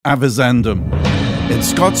Avisendum. In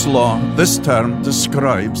Scots law, this term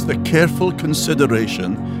describes the careful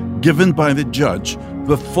consideration given by the judge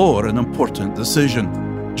before an important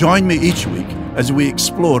decision. Join me each week as we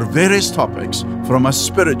explore various topics from a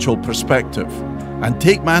spiritual perspective and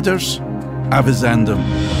take matters avisendum.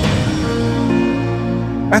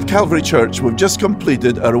 At Calvary Church, we've just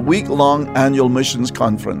completed our week-long annual missions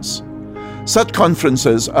conference. Such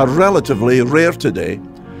conferences are relatively rare today,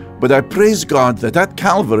 but I praise God that at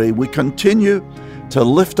Calvary we continue to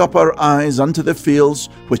lift up our eyes unto the fields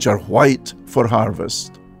which are white for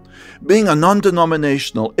harvest. Being a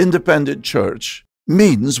non-denominational independent church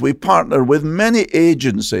means we partner with many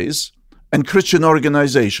agencies and Christian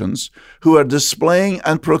organizations who are displaying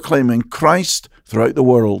and proclaiming Christ throughout the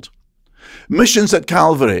world. Missions at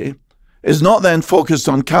Calvary is not then focused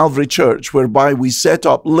on Calvary Church, whereby we set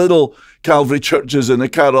up little Calvary churches in the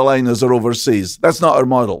Carolinas or overseas. That's not our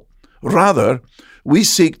model. Rather, we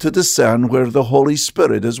seek to discern where the Holy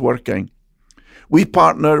Spirit is working. We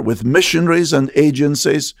partner with missionaries and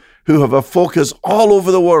agencies who have a focus all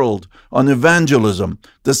over the world on evangelism,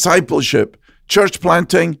 discipleship, church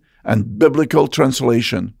planting, and biblical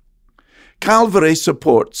translation. Calvary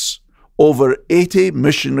supports over 80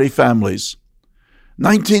 missionary families.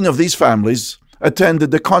 19 of these families attended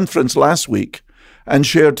the conference last week and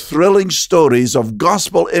shared thrilling stories of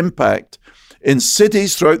gospel impact in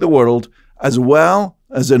cities throughout the world as well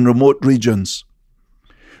as in remote regions.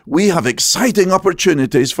 We have exciting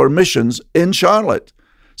opportunities for missions in Charlotte,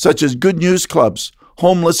 such as Good News Clubs,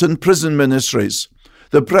 homeless and prison ministries,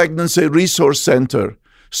 the Pregnancy Resource Center,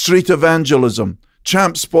 street evangelism,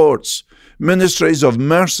 Champ Sports, ministries of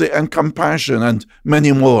mercy and compassion, and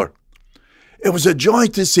many more. It was a joy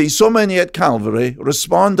to see so many at Calvary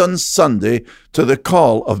respond on Sunday to the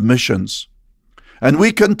call of missions. And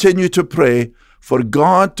we continue to pray for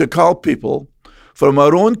God to call people from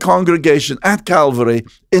our own congregation at Calvary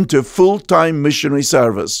into full-time missionary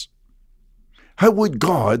service. How would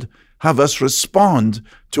God have us respond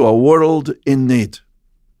to a world in need?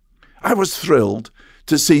 I was thrilled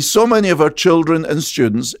to see so many of our children and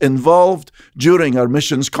students involved during our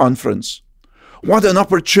missions conference. What an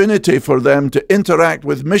opportunity for them to interact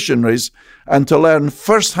with missionaries and to learn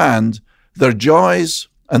firsthand their joys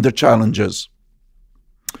and their challenges.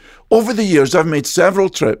 Over the years, I've made several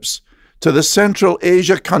trips to the Central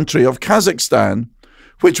Asia country of Kazakhstan,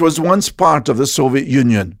 which was once part of the Soviet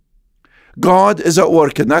Union. God is at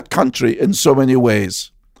work in that country in so many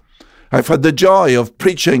ways. I've had the joy of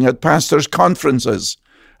preaching at pastors' conferences,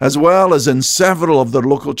 as well as in several of their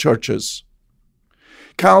local churches.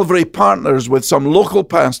 Calvary partners with some local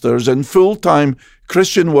pastors and full-time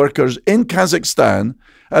Christian workers in Kazakhstan,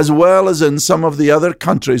 as well as in some of the other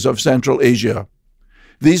countries of Central Asia.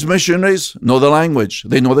 These missionaries know the language,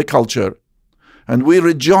 they know the culture, and we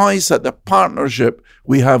rejoice at the partnership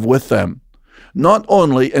we have with them, not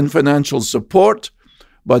only in financial support,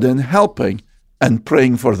 but in helping and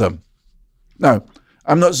praying for them. Now,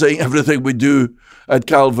 I'm not saying everything we do at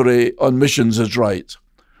Calvary on missions is right,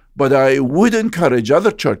 but I would encourage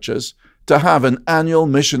other churches to have an annual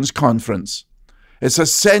missions conference. It's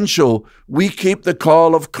essential we keep the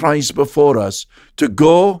call of Christ before us to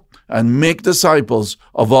go and make disciples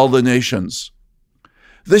of all the nations.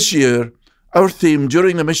 This year, our theme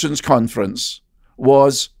during the missions conference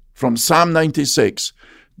was from Psalm 96,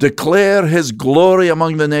 declare His glory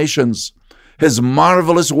among the nations, His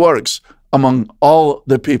marvelous works among all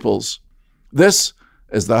the peoples. This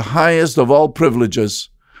is the highest of all privileges,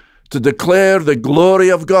 to declare the glory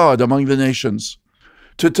of God among the nations,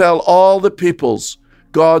 to tell all the peoples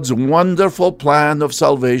God's wonderful plan of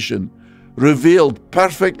salvation, revealed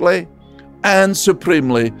perfectly and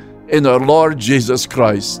supremely in our Lord Jesus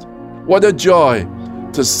Christ. What a joy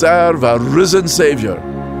to serve a risen Savior.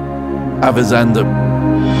 Avisendum.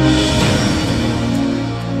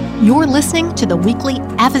 You're listening to the weekly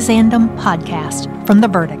Avisendum podcast from The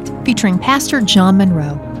Verdict, featuring Pastor John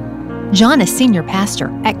Monroe. John is senior pastor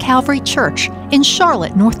at Calvary Church in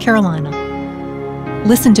Charlotte, North Carolina.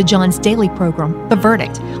 Listen to John's daily program, The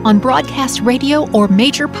Verdict, on broadcast radio or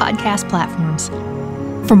major podcast platforms.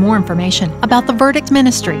 For more information about The Verdict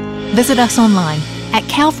Ministry, visit us online at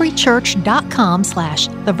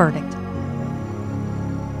calvarychurch.com/theverdict.